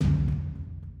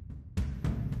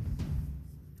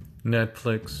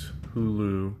Netflix,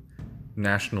 Hulu,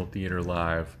 National Theater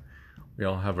Live. We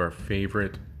all have our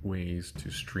favorite ways to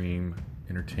stream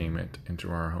entertainment into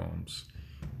our homes.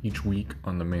 Each week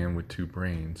on The Man with Two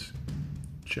Brains,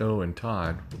 Joe and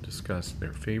Todd will discuss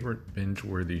their favorite binge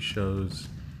worthy shows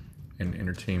and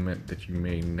entertainment that you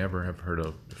may never have heard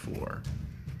of before.